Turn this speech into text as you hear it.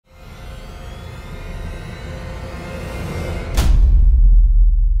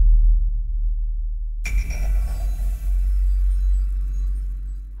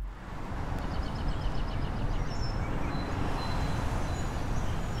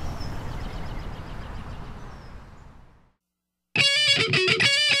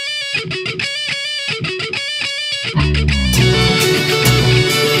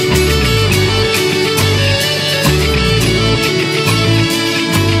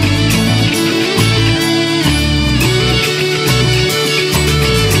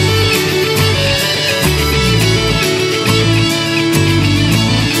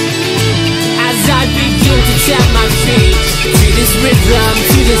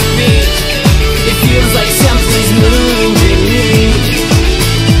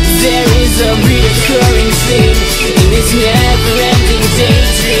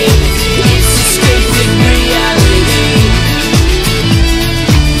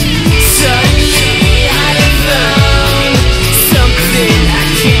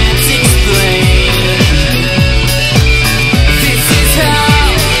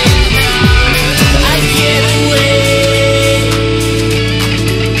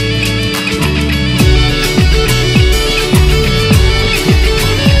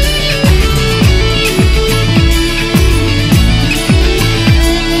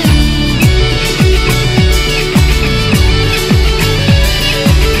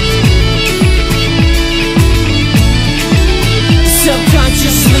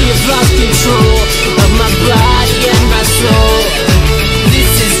lost control of my body and my soul.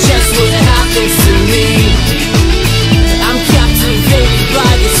 This is just what happens to me. I'm captivated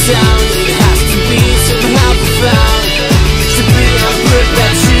by the sound. It has to be somehow profound to be a bird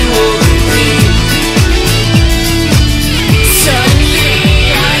that you will be. Suddenly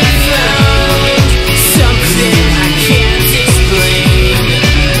I found something I can't explain. This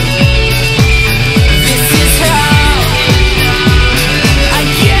is how I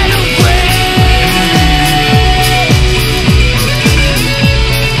get away. To me, every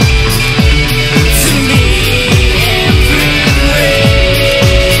great romance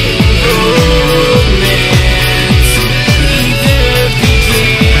either begins or ends with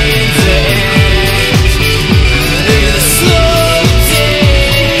a slow dance.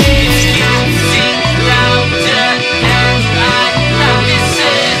 Getting louder, and I notice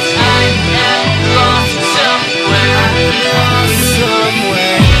it. I am lost somewhere. Lost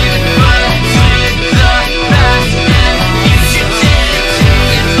somewhere. With the past, and you should dance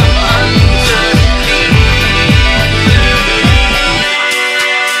if I'm underneath.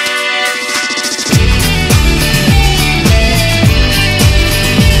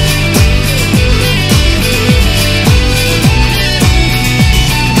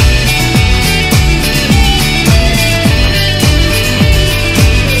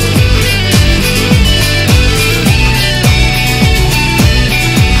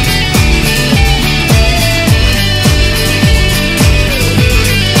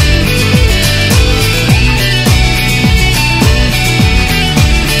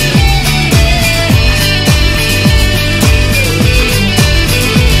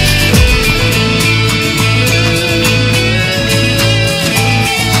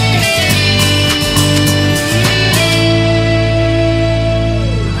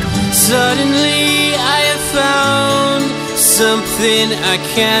 Suddenly I have found something I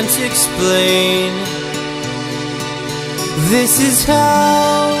can't explain. This is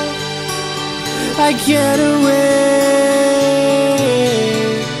how I get away.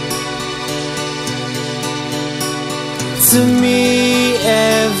 To me,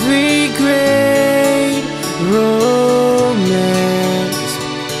 every great romance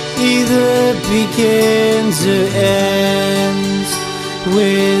either begins or ends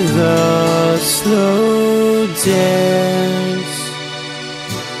with a slow dance.